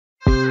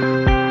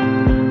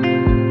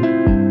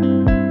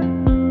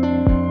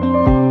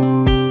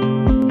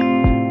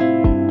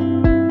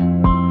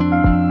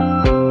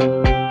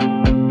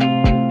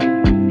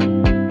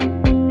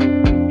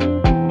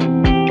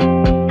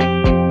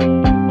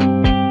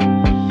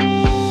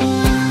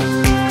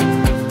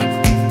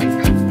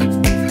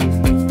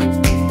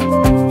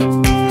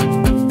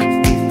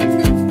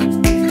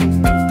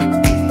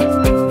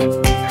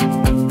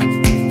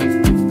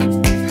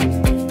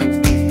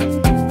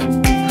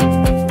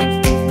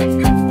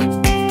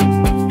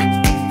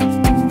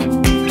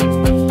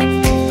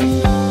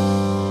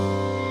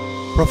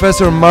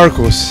Professor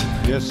Marcus,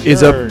 Yes, sir.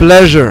 it's a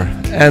pleasure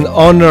and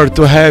honor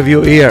to have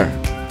you here.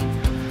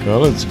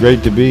 Well, it's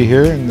great to be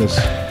here in this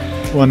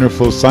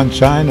wonderful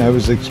sunshine. I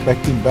was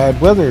expecting bad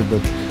weather,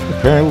 but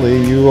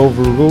apparently you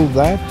overruled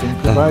that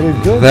and provided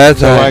good.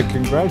 That's so right. I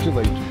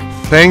congratulate you.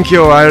 Thank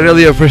you, I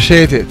really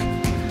appreciate it.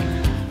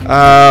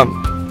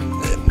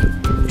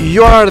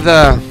 You are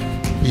the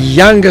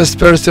youngest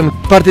person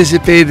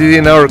participated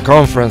in our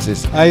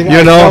conferences. I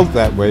felt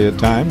that way at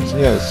times,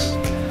 yes.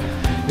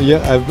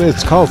 Yeah,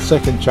 it's called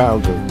second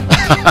childhood.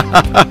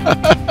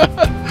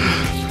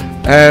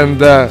 And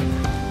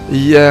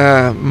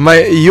yeah,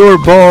 you're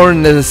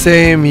born in the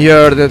same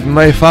year that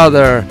my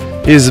father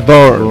is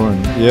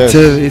born. Yes.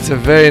 It's a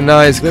very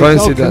nice There's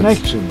coincidence. no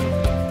connection.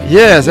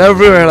 Yes,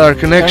 everywhere are I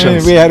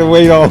connections. mean, we had to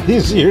wait all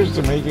these years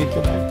to make it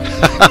connect.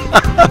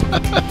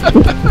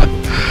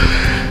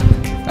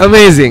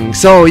 Amazing.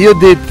 So you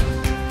did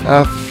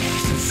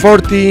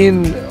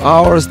 14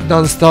 hours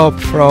non-stop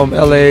from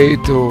LA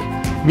to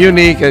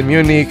Munich and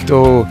Munich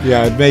to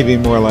Yeah, maybe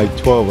more like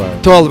 12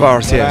 hours. 12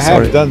 hours. But Yeah, I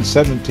sorry. have done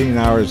 17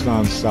 hours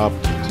non-stop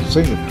to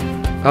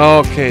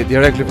Singapore. Okay,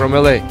 directly from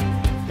LA.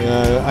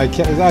 I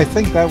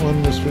think that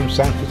one was from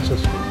San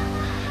Francisco.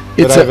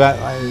 It's But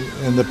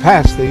in the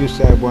past, they used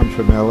to have one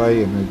from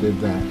LA, and they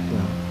did that.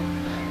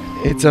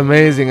 It's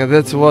amazing, and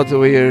that's what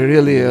we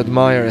really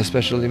admire,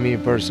 especially me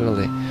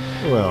personally.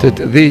 Well,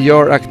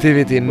 Your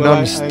activity, well,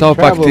 non-stop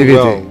I travel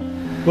activity.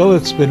 Well,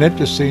 it's been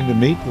interesting to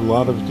meet a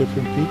lot of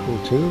different people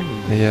too.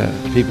 Yeah.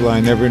 People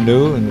I never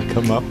knew and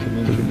come up and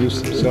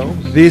introduce themselves.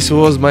 This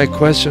was my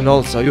question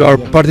also. You are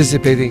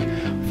participating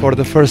for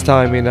the first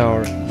time in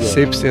our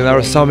SIPS, in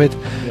our summit,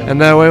 and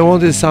now I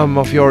wanted some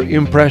of your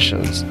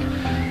impressions.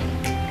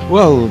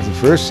 Well, the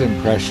first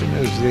impression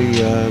is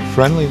the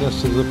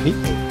friendliness of the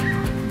people,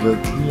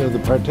 the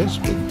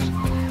participants.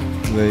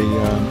 They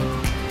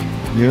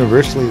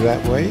universally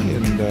that way,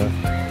 and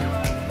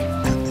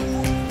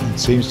it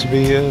seems to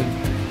be a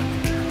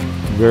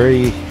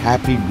very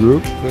happy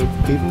group of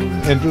people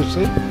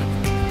interested.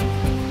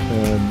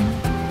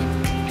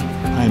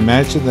 I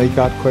imagine they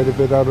got quite a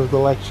bit out of the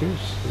lectures.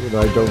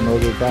 I don't know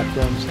their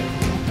backgrounds,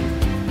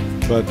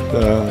 but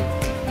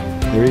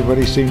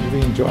everybody seemed to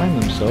be enjoying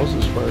themselves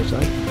as far as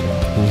I can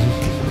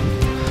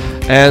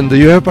tell. And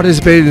you have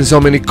participated in so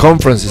many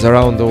conferences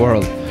around the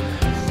world.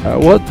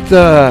 Hard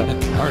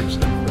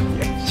stuff, but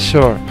yes.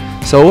 Sure.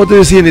 So what do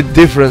you see any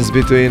difference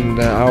between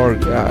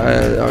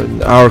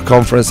our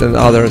conference and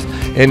others?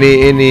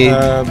 Any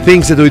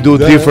things that we do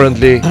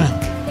differently?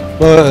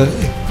 Well,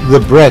 the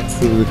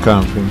breadth of the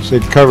conference,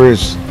 it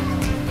covers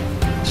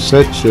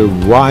such a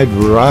wide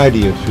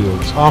variety of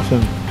fields.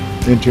 Often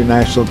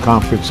international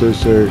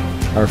conferences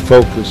are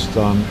focused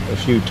on a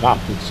few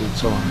topics and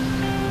so on.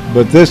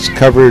 But this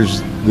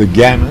covers the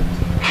gamut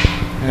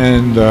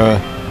and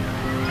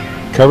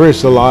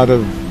covers a lot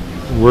of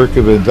work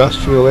of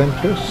industrial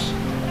interests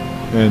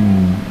and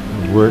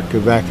work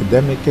of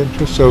academic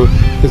interest. So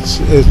it's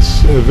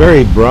a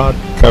very broad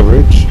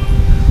coverage,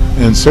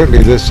 and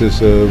certainly this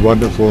is a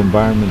wonderful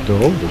environment to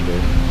hold it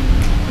in.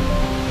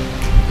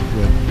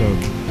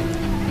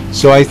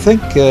 So I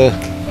think the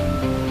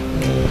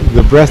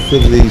breadth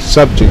of the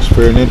subjects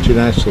for an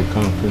international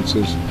conference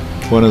is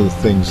one of the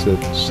things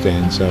that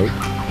stands out.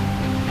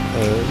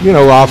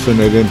 Often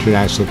at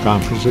international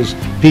conferences,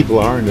 people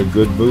are in a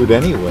good mood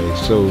anyway,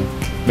 so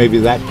maybe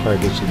that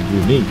part isn't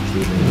unique,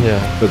 Yeah.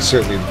 But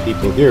certainly the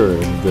people here are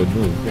in a good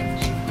mood.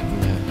 Yes.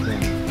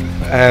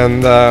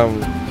 And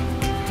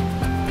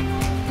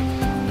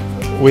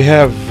we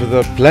have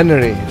the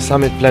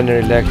summit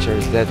plenary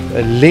lectures that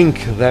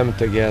link them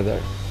together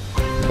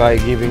by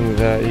giving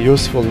the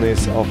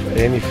usefulness of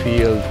any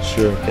field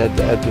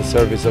at the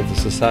service of the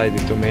society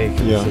to make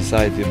the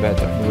society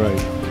better.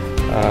 Right.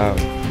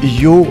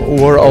 You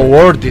were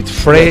awarded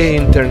Frey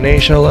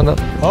International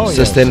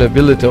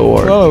Sustainability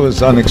Award. Well, it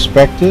was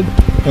unexpected,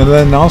 and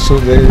then also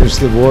there's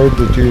the award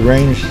that you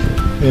arranged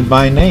in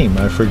my name.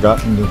 I've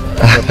forgotten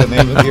what the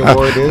name of the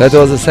award is. That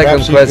was the second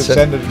Perhaps question. You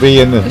could send it to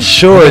me in the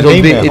Sure, in an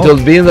email. it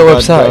will be in the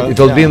website. It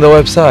will be in the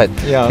website.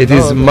 Yeah, It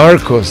is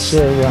Marcus.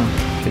 Sure,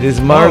 yeah. It is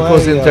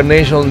Marcus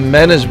International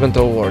Management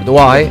Award.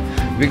 Why?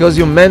 Because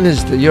you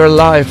managed your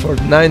life for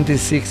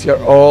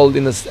 96-year-old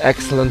in an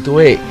excellent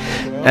way,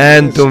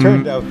 and It's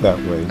turned out that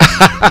way.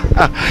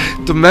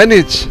 to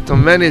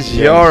manage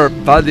your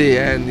body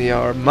and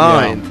your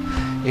mind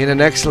in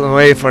an excellent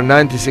way for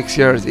 96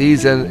 years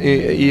is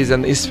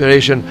an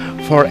inspiration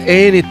for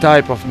any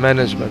type of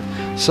management.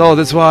 So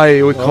that's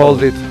why we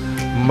called it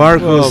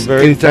Marcus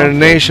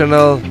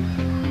International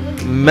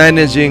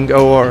Managing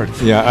Award.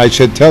 Yeah, I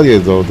should tell you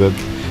though that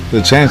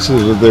the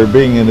chances of there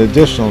being an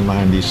additional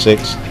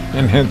 96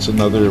 and hence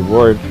another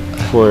award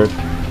for it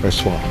are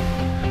small.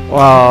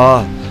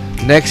 Well,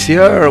 next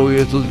year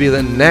it will be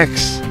the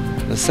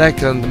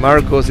second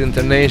Marcos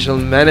International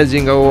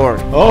Managing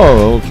Award.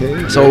 Oh,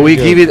 okay. So we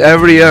give it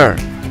every year.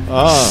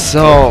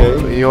 So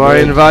okay. you are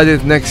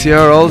invited next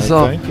year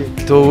also Thank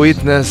you. to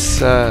witness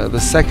the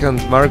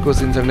second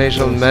Marcos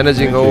International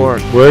Managing Thank you.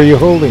 Award. Where are you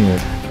holding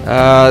it?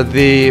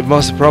 The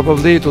most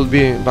probably it will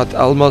be, but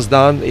almost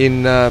done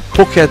in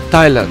Phuket,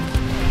 Thailand.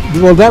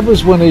 Well, that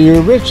was one of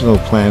your original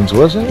plans,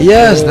 wasn't it?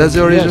 Yes, that's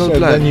the original yes,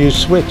 plan. And then you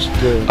switched.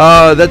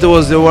 That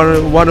was the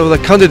one of the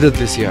candidates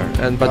this year,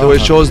 and but we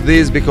chose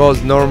this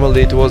because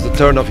normally it was the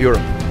turn of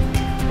Europe.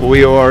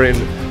 We were in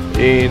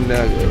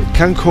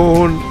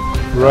Cancun,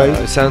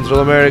 Right. Central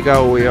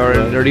America. We are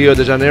in Rio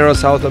de Janeiro,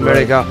 South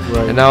America,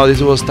 right. and now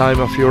this was time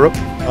of Europe.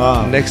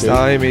 Next Okay.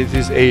 time it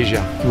is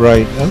Asia,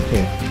 Right.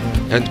 Okay.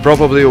 and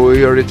probably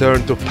we will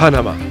return to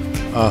Panama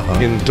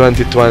in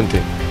 2020.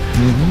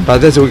 Mm-hmm.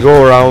 But as we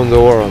go around the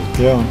world,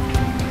 Yeah.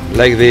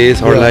 like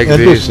this or like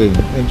this,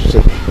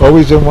 Interesting.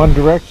 Always in one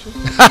direction.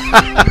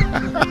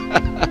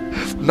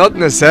 not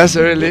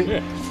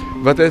necessarily,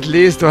 but at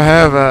least to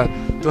have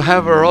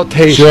a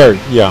rotation. Sure.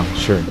 Yeah.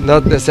 Sure.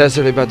 Not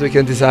necessarily, but we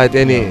can decide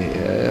any.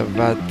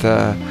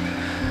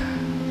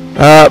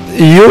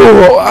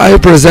 I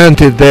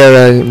presented there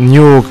a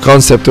new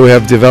concept we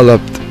have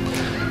developed,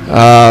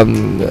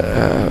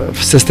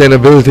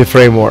 sustainability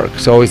framework.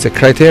 So it's a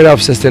criteria of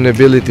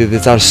sustainability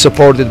that are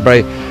supported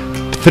by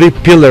 3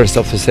 pillars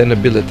of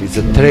sustainability. It's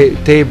a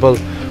table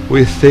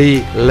with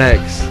 3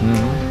 legs.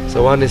 Mm-hmm.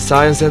 So one is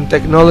science and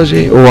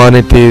technology, one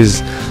it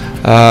is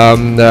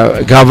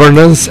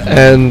governance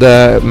and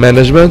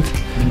management,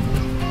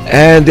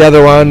 and the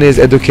other one is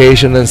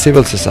education and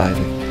civil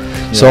society.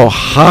 So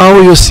how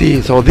you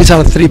see, so these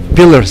are 3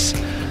 pillars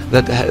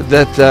that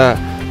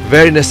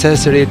very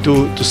necessary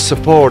to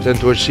support and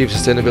to achieve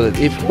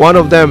sustainability. If one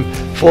of them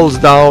falls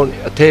down,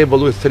 a table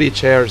with 3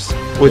 chairs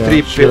with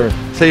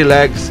 3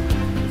 legs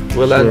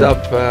will end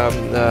up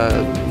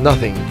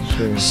nothing.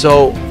 Sure.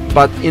 So,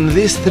 but in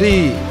these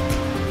 3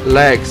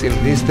 legs, in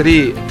these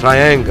 3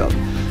 triangle,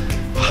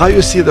 how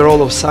you see the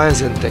role of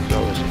science and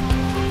technology?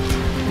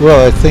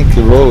 Well, I think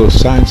the role of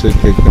science and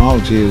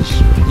technology is,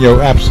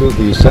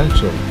 absolutely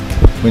essential.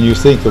 When you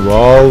think of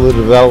all the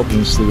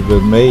developments that have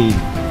been made,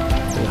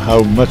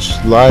 how much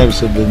lives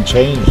have been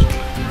changed,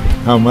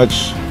 how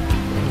much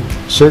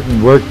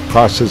certain work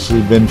processes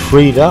have been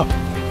freed up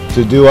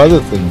to do other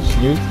things,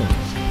 new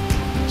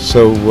things.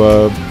 So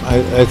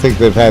I think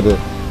they've had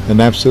an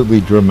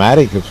absolutely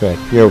dramatic effect.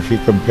 If you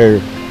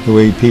compare the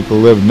way people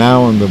live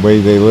now and the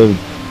way they lived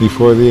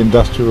before the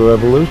Industrial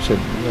Revolution,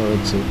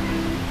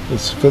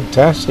 it's a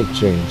fantastic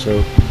change.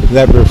 So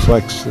that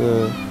reflects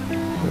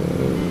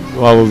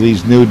all of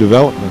these new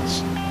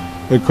developments.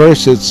 Of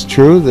course, it's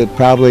true that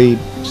probably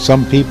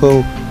some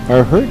people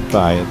are hurt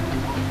by it.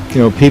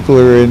 People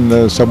are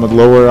in somewhat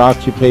lower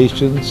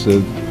occupations,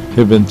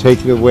 have been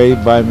taken away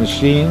by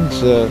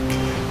machines.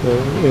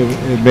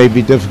 It may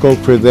be difficult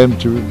for them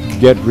to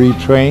get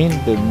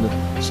retrained, and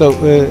so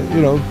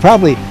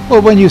probably.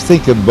 Well, when you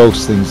think of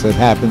most things that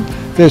happen,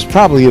 there's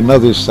probably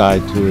another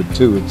side to it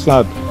too. It's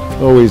not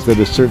always that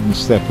a certain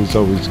step is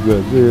always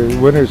good. There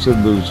are winners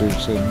and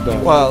losers, and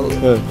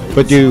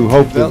but you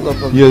hope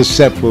that your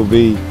step will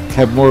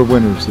have more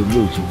winners than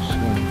losers.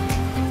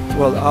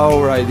 Well,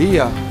 our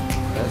idea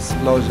as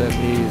FLOGEN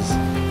is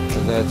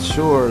that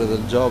sure the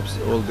jobs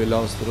will be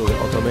lost through the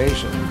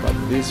automation, but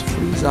this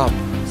frees up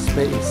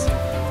space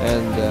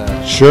and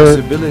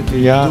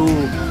possibility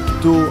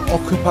to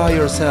occupy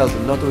yourself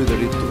not with the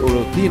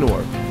routine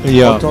work.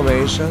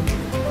 Automation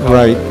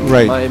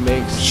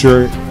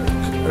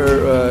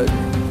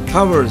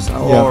covers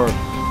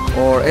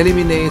or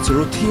eliminates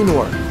routine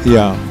work.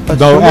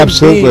 But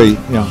absolutely.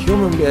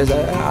 Human beings,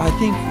 I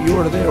think you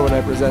were there when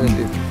I presented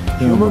it.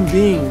 Human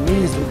being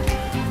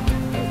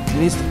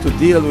needs to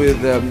deal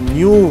with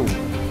new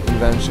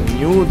invention,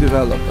 new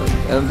development,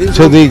 and this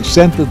to the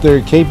extent that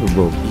they're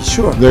capable.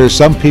 Sure. There are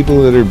some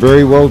people that are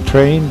very well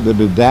trained that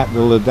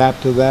will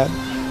adapt to that,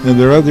 and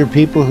there are other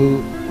people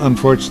who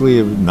unfortunately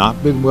have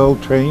not been well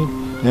trained,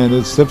 and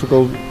it's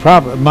difficult.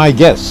 My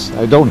guess,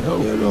 I don't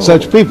know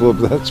such people,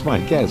 but that's my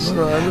guess.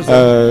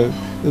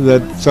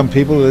 That some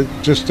people that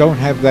just don't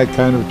have that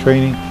kind of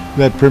training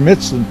that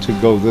permits them to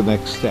go the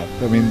next step.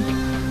 I mean,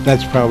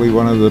 that's probably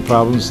one of the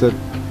problems that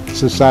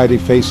society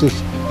faces,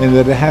 and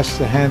that it has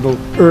to handle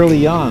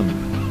early on,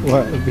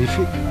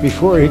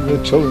 before even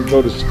the children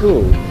go to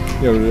school,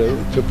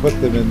 to put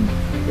them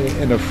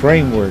in a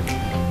framework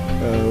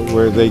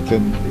where they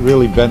can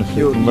really benefit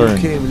and learn.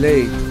 You came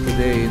late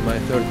today in my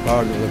 3rd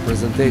part of the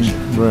presentation.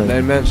 Right. And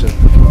I mentioned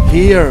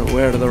here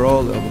where the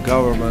role of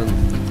government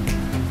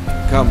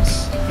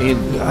comes in.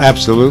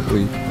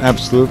 Absolutely.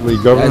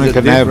 Government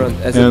can have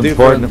an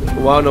important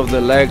one of the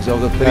legs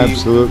of the 3.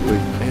 Absolutely.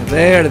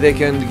 There they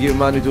can give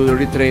money to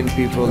retrain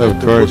people, to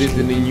put it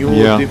in a new,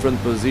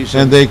 different position.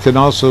 And they can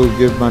also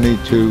give money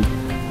to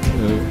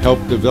help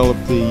develop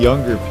the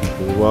younger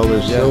people while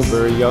they're still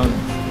very young,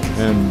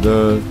 and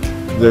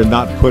they're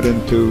not put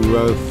into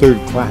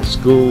 3rd-class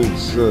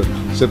schools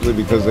simply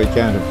because they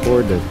can't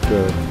afford it,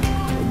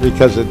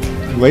 because it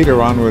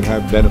later on would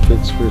have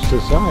benefits for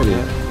society.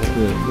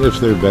 If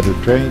they're better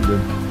trained,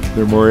 and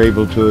they're more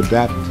able to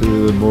adapt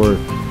to the more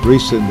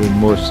recent and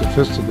more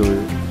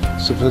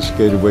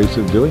sophisticated ways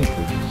of doing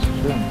things.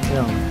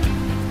 Sure.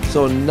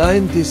 So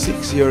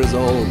 96 years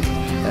old,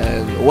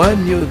 and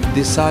when you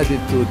decided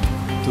to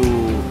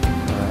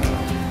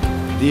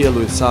deal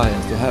with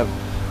science, to have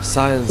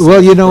science?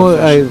 Well, you know,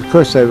 of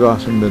course I've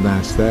often been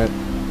asked that.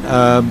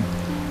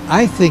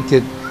 I think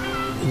it,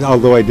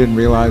 although I didn't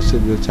realize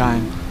it at the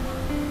time,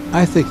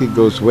 I think it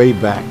goes way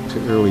back to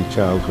early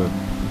childhood.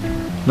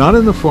 Not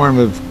in the form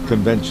of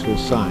conventional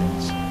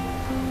science,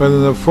 but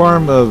in the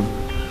form of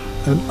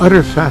an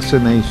utter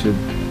fascination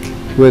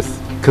with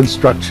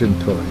construction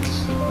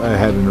toys. I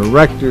had an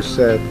erector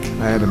set,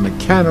 I had a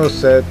mechano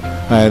set,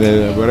 I had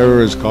a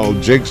whatever is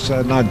called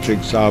jigsaw, not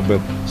jigsaw, but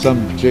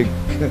some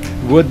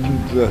wooden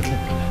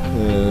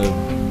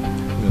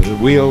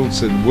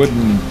wheels and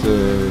wooden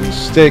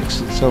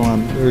sticks and so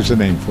on. There's a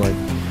name for it.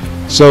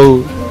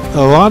 So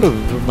a lot of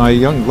my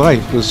young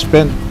life was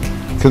spent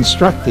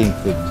constructing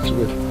things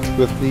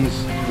with these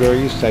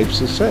various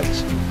types of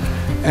sets.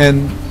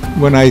 And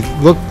when I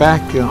look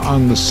back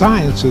on the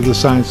science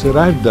that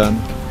I've done,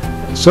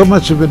 so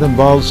much of it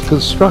involves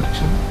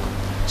construction.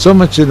 So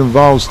much it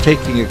involves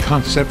taking a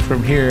concept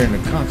from here and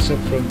a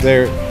concept from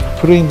there,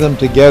 putting them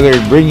together,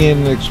 bringing in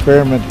an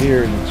experiment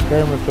here and an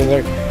experiment from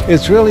there.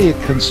 It's really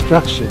a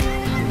construction.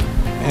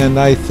 And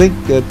I think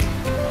that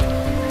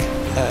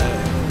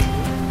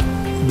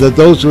that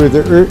those were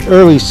the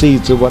early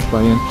seeds of what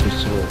my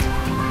interests were.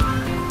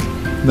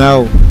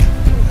 Now,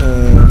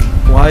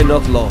 why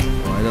not law?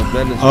 Why not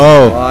management?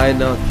 Oh, why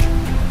not?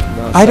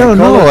 I don't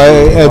know.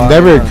 It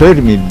never occurred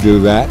to me to do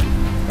that.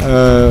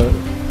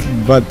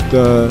 But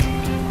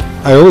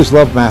I always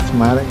loved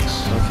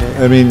mathematics.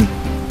 Okay. I mean,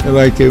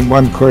 like in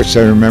one course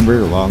I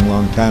remember a long,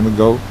 long time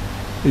ago,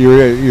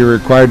 you're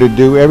required to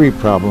do every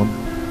problem,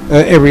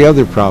 every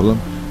other problem.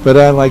 But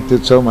I liked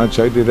it so much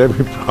I did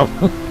every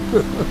problem.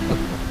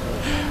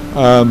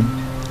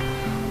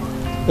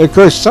 Of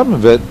course, some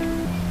of it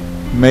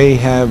may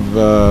have,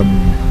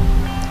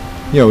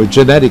 you know, a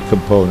genetic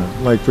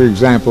component. Like, for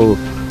example,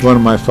 one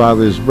of my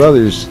father's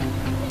brothers,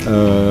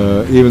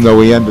 even though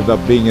he ended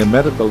up being a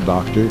medical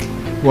doctor,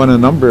 won a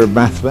number of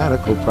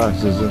mathematical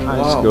prizes in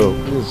high school,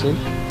 you see?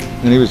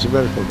 And he was a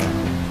medical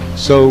doctor.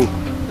 So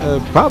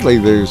probably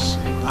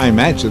I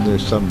imagine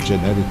there's some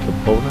genetic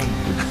component.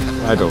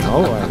 I don't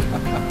know.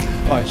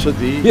 Oh, it should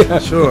be, yeah.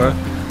 Sure.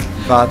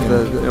 But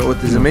what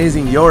is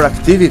amazing, your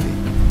activity,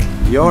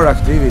 you are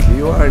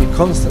in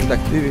constant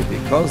activity,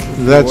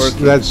 constantly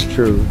working. That's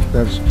true.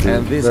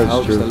 And this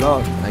helps a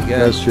lot, I guess.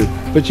 That's true.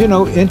 But you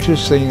know,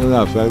 interesting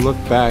enough, I look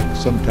back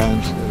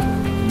sometimes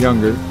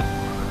younger,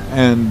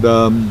 and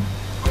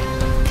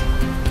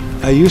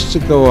I used to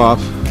go off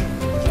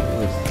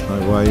with my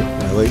wife,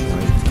 my late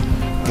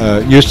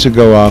wife, used to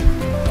go off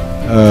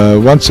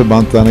once a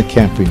month on a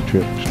camping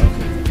trip.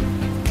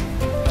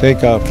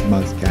 Take off a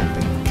month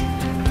camping.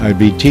 I'd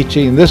be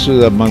teaching, and this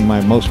was among my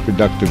most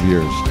productive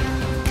years.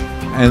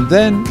 And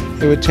then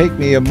it would take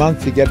me a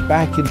month to get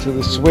back into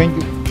the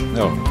swing.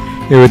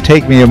 It would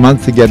take me a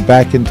month to get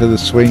back into the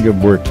swing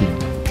of working.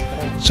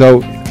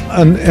 So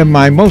in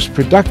my most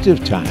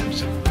productive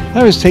times,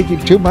 I was taking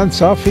 2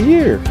 months off a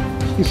year,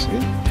 you see.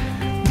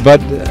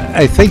 But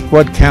I think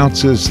what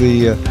counts is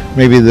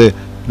maybe the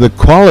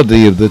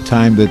quality of the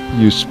time that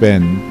you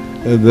spend,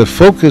 the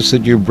focus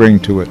that you bring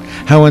to it,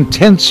 how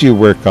intense you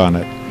work on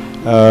it.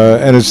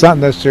 And it's not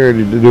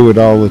necessarily to do it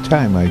all the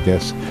time, I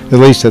guess. At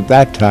least at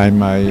that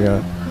time,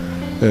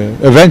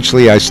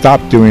 eventually I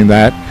stopped doing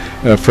that.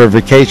 For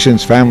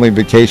vacations, family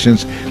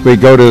vacations, we'd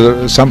go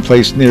to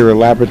someplace near a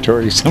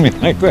laboratory, something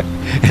like that,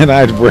 and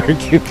I'd work.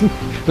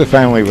 The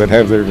family would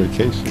have their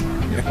vacation.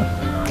 Yeah.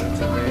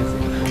 That's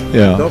amazing.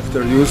 Yeah. The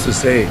doctor used to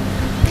say,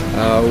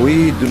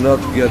 we do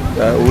not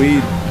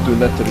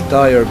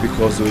retire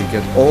because we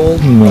get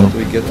old, but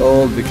we get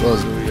old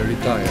because we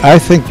retire. I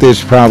think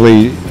there's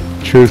probably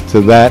truth to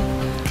that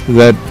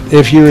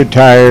if you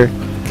retire,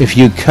 if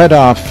you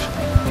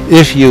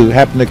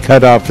happen to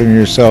cut off from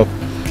yourself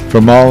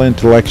from all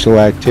intellectual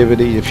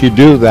activity, if you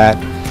do that,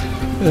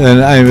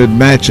 then I would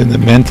imagine that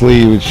mentally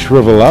you would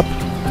shrivel up.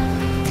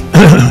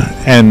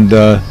 And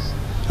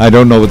I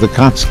don't know what the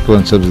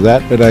consequence of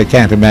that, but I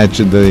can't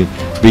imagine they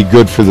be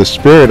good for the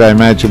spirit. I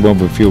imagine one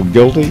would feel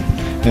guilty,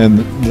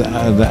 and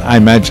I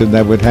imagine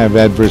that would have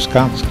adverse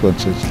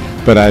consequences,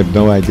 but I have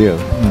no idea.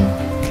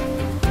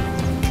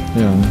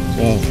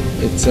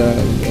 It's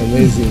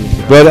amazing.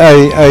 But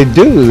I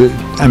do,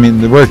 I mean,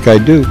 the work I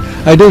do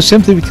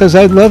simply because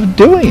I love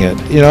doing it.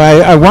 You know,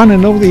 I want to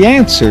know the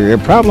answer. A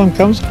problem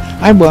comes,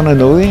 I want to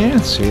know the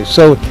answer.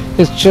 So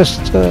it's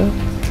just,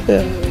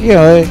 you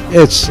know,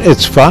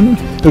 it's fun.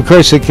 Of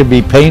course, it can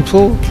be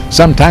painful,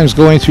 sometimes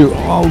going through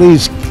all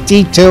these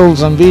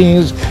details and being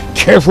as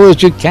careful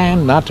as you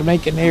can not to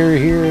make an error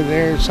here or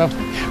there or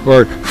something,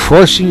 or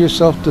forcing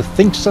yourself to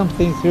think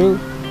something through.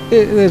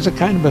 There's a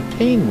kind of a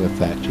pain with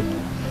that, you know,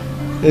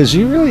 is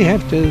you really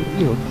have to,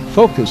 you know,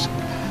 focus.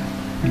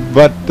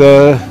 But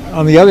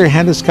on the other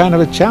hand, it's kind of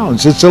a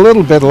challenge. It's a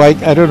little bit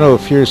like, I don't know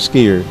if you're a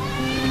skier,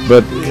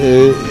 but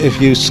if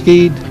you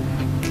skied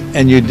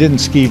and you didn't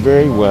ski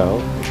very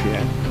well,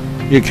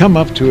 you come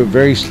up to a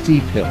very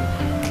steep hill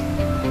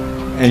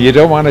and you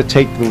don't want to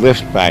take the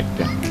lift back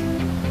down.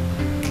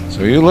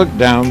 So you look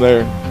down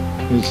there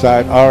and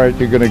decide, all right,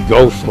 you're going to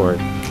go for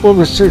it. Well,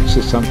 research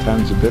is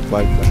sometimes a bit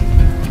like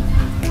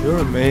that. You're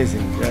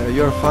amazing.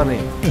 You're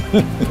funny.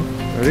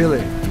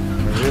 Really.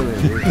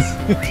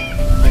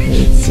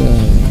 It's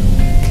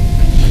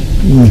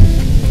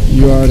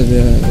you are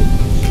the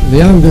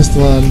youngest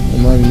one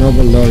among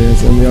Nobel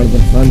laureates, and you are the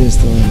funniest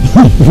one.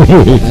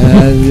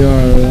 And you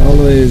are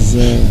always.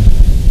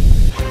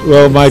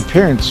 Well, my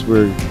parents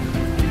were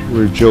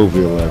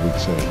jovial, I would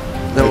say.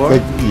 They were?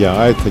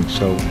 Yeah, I think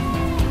so.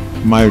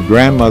 My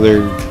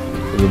grandmother,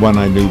 the one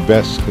I knew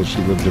best because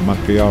she lived in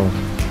Montreal,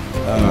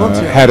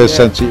 had a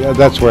sense of,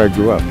 that's where I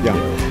grew up, yeah.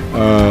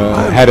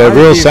 Had a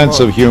real sense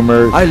of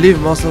humor. I live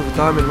most of the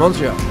time in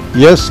Montreal.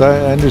 Yes,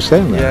 I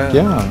understand that.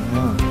 Yeah.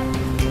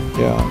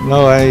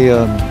 No, I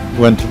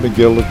went to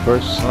McGill, of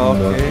course.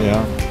 Okay.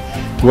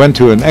 And, went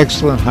to an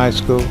excellent high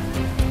school.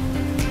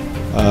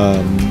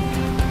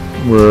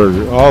 Where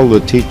all the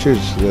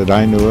teachers that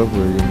I knew of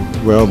were,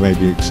 well,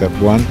 maybe except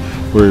one,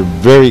 were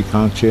very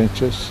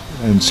conscientious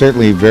and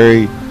certainly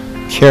very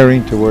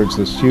caring towards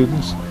the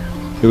students.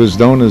 It was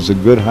known as a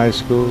good high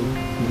school.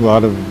 A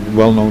lot of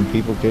well-known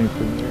people came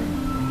from there.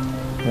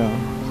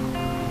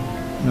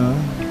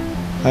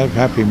 I have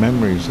happy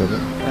memories of it.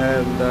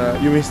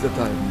 And you miss the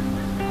time.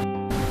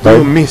 Do Right?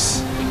 you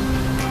miss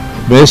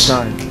Miss?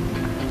 time?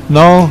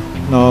 No,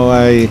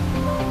 I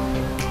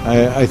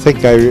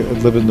think I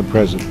live in the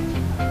present.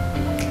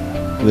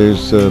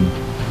 There's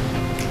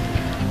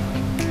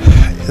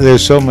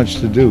so much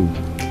to do.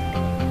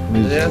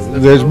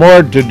 There's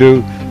more to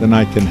do than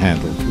I can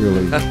handle,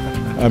 really.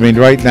 I mean,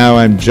 right now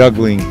I'm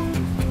juggling,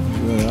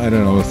 I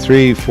don't know,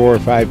 3, 4,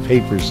 5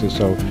 papers or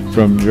so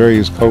from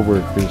various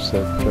co-workers.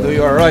 So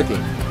you are writing?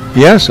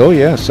 Yes, oh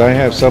yes, I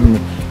have some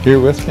here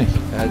with me.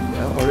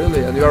 Oh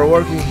really? And you are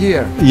working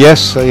here?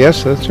 Yes,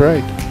 that's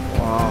right.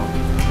 Wow.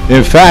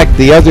 In fact,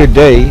 the other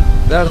day,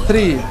 There are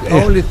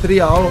only 3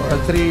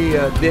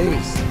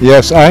 days.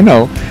 yes, I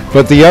know.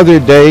 But the other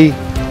day,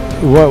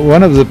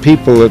 one of the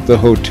people at the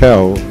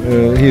hotel,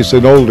 he's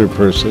an older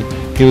person,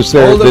 he was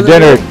there Older at the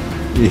than dinner.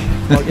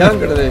 Or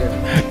younger than you?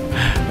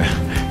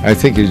 I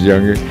think he's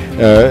younger.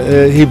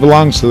 He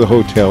belongs to the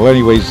hotel.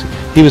 Anyways,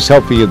 he was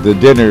helping at the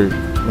dinner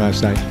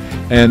last night.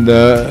 And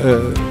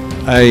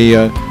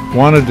I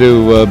wanted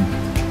to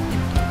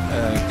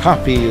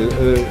copy,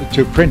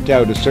 to print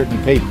out a certain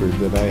paper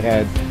that I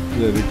had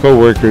that a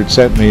co-worker had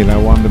sent me, and I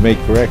wanted to make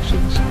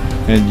corrections.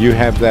 And you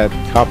have that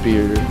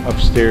copier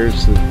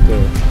upstairs that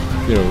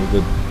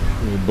that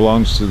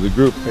belongs to the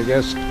group, I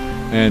guess.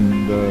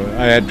 And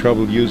I had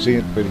trouble using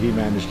it, but he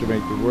managed to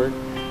make it work.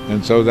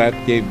 And so that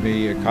gave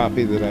me a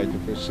copy that I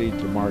could proceed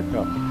to mark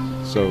up.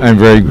 So I'm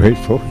very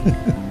grateful.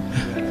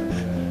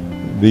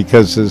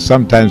 Because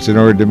sometimes in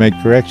order to make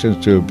corrections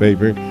to a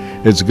paper,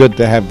 it's good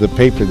to have the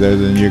paper there,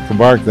 then you can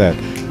mark that.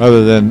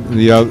 Other than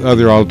the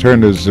other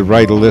alternatives to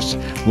write a list,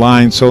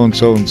 line so and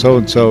so and so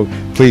and so,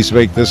 please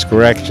make this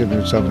correction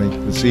or something.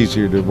 It's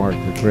easier to mark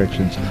the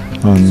corrections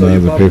on So you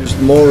the paper. published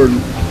more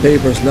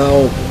papers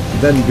now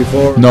than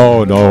before?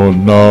 No.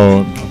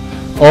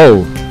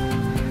 Oh.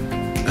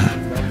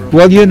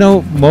 Well,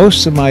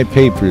 most of my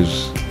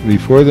papers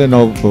before the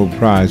Nobel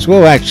Prize,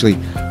 well, actually,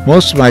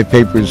 most of my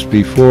papers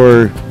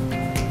before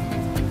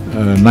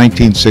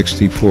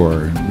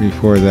 1964,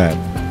 before that,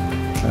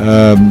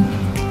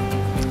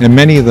 and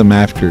many of them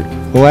after,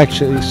 well,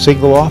 actually,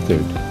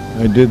 single-authored.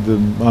 I did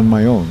them on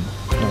my own.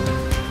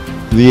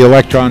 The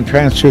electron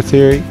transfer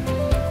theory,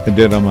 I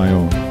did on my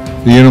own.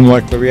 The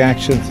unimolecular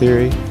reaction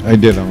theory, I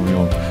did on my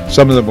own.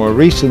 Some of the more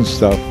recent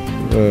stuff,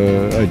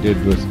 I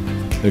did with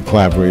a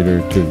collaborator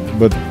or two.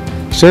 But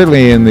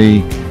certainly in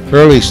the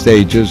early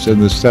stages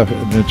and the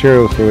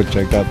material for which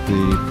I got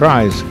the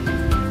prize,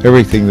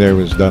 everything there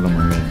was done on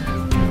my own.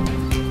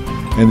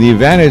 And the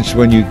advantage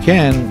when you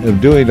can of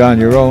doing it on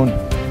your own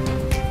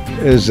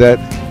is that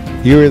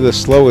you're the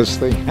slowest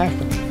thing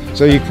happening.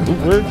 So you can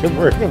work and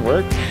work and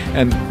work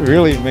and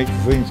really make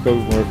things go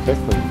more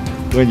quickly.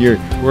 When you're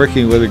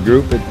working with a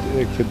group, it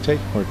can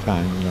take more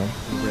time,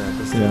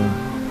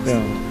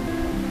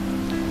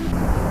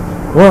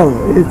 Well,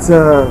 it's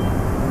a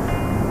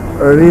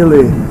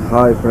really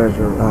high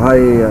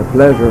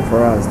pleasure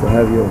for us to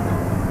have you.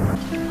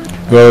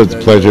 Well, it's a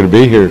pleasure to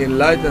be here.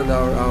 Enlightened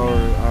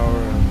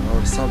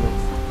our summit.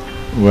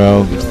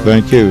 Well,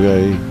 thank you.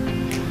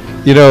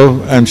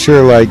 I'm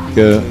sure like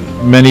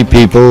many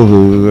people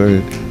who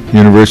are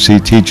university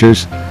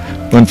teachers,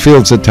 one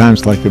feels at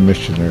times like a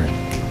missionary.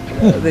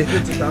 They think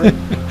it's time.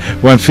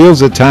 One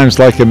feels at times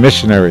like a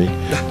missionary,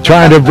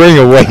 trying to bring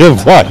a way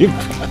of life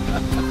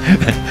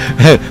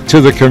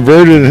to the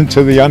converted and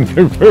to the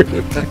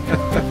unconverted.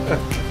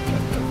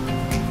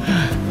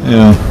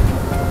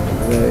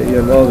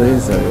 You know the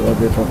history, what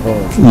they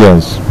propose.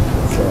 Yes.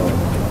 So,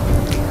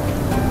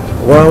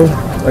 well,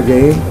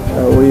 again,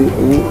 we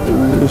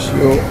wish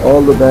you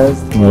all the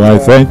best. Well, I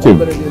thank you.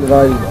 Already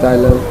invited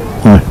Thailand.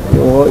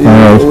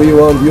 We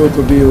want you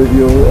to be with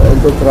you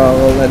and to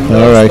travel and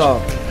not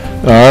stop.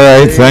 All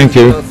right, thank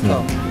you. Not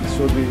stop. It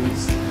should be.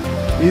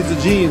 It's the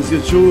genes.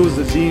 You choose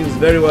the genes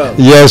very well.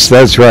 Yes,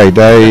 that's right.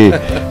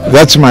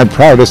 That's my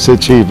proudest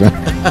achievement.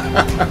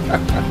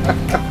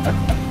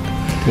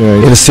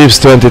 Right. in SIPS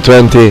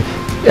 2020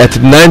 at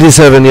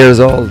 97 years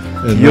old.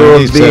 And You will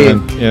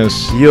 97, be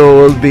yes. you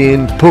will be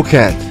in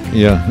Phuket,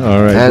 Yeah,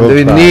 all right. and we'll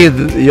we try. need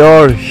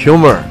your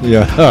humor.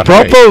 Yeah, all right.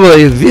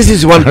 Probably this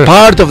is one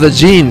part of the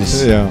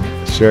genes. Yeah,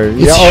 sure.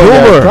 It's yeah, oh, humor.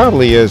 Yeah, it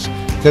probably is.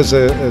 Because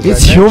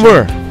It's humor.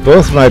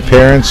 both my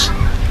parents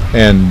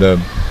and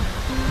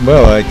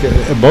well, like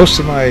most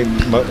of my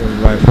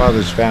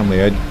father's family,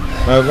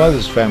 my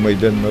mother's family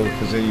didn't know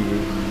because they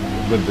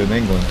lived in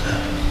England.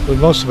 But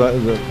most of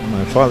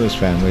my father's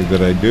family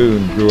that I do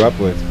and grew up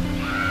with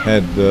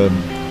had a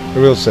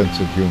real sense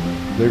of humor.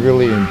 They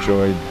really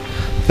enjoyed.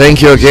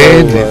 Thank you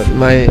again. So, It's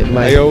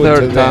my I owe it to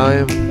third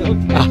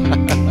them.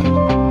 time.